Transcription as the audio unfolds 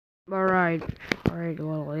Alright,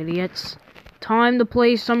 little idiots. Time to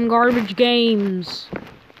play some garbage games.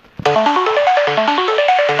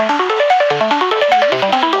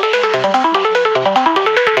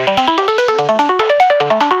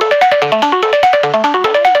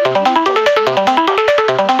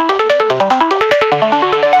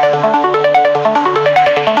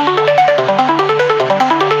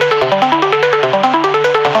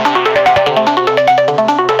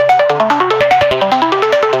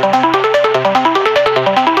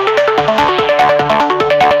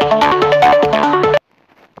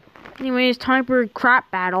 Anyways, time for a crap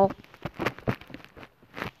battle.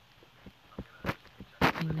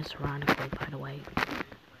 Playing this ironically, by the way.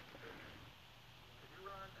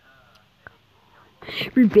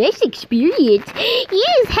 For best experience,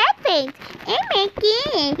 use headphones. Oh my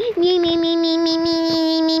god.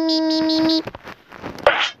 Me.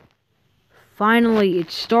 Finally, it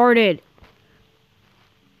started.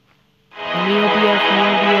 NeoBF,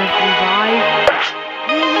 revive.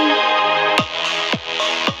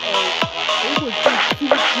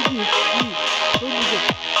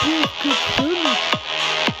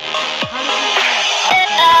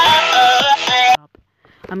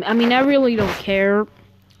 I mean, I really don't care.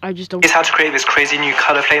 I just don't. Here's how to create this crazy new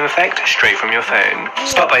color flame effect straight from your phone.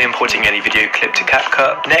 Start by importing any video clip to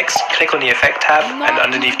CapCut. Next, click on the effect tab, and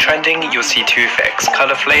underneath trending, you'll see two effects,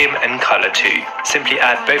 color flame and color 2. Simply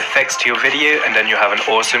add both effects to your video, and then you'll have an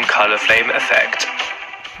awesome color flame effect.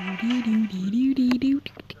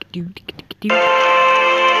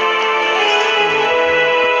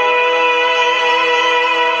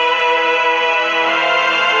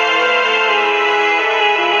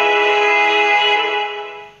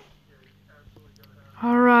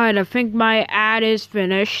 Alright, I think my ad is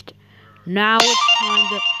finished. Now it's time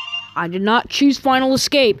to... I did not choose Final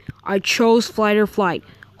Escape. I chose Flight or Flight.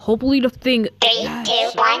 Hopefully the thing... 3,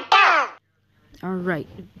 2, 1, go! Alright.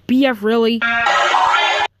 BF, really?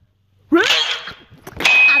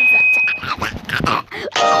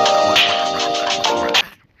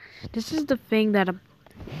 This is the thing that I'm...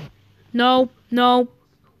 No.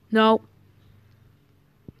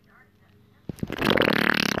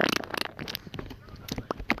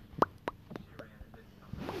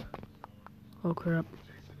 Oh crap.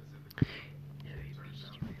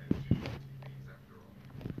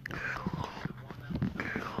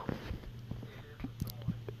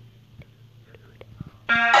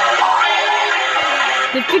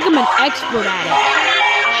 They think I'm an expert at it.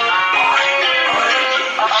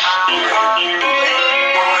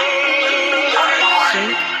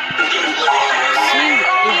 Sync? Sync,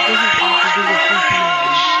 it doesn't have to do with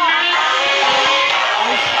synchronizing.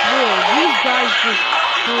 I swear, these guys just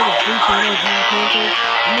heard of 3.0 being canceled,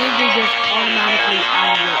 and then they just automatically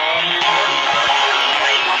added it.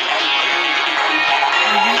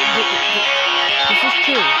 This is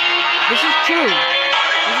true. This is true.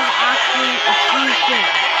 This is actually a true thing.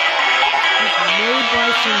 It's made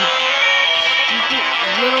by some stupid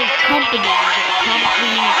little company that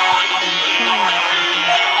probably in China or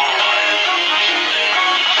something.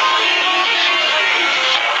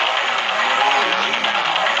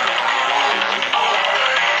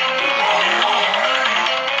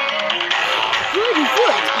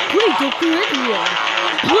 Please don't do anything.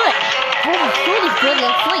 But for the further good,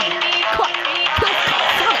 let's play. Cut.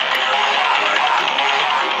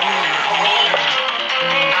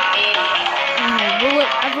 Will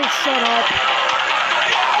it ever shut up?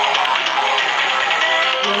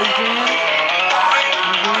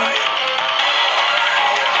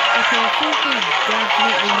 Okay, I think they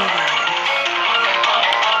definitely know that.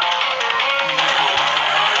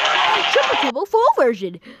 Triple Turbo full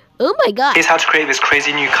version. Oh my god. Here's how to create this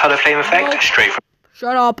crazy new color flame effect straight from...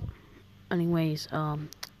 Shut up. Anyways,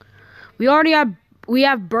 we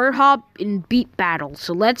have Bird Hop and Beat Battle,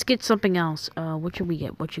 so let's get something else. What should we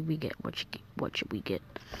get?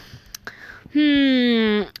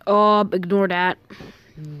 Ignore that.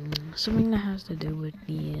 Something that has to do with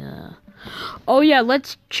the, oh yeah,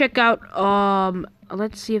 let's check out,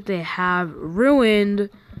 let's see if they have ruined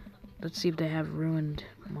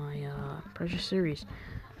my, Precious Series.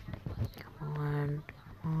 Come on.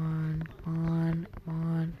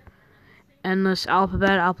 Endless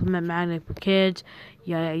Alphabet Magnet for Kids.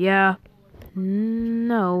 Yeah.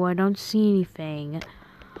 No, I don't see anything.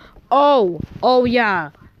 Oh yeah.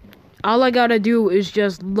 All I gotta do is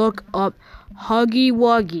just look up Huggy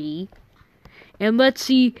Wuggy, and let's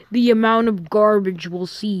see the amount of garbage we'll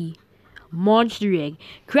see. Monster Egg.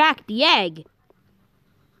 Crack the egg.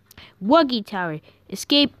 Wuggy Tower.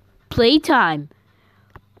 Escape playtime.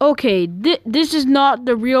 Okay, this is not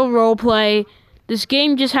the real roleplay. This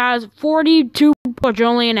game just has 42 Watch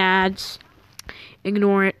only in ads.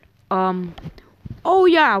 Ignore it. Oh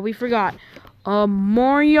yeah, we forgot.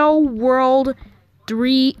 Mario World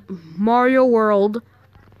 3. Mario World.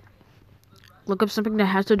 Look up something that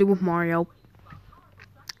has to do with Mario.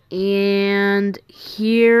 And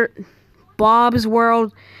here, Bob's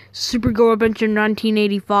World, Super Go Adventure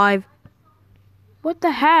 1985. What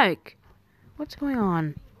the heck? What's going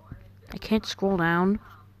on? I can't scroll down.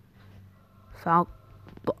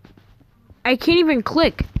 I can't even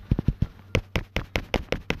click.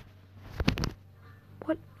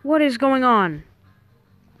 What is going on?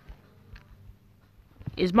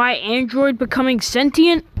 Is my Android becoming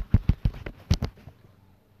sentient?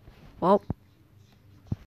 Well,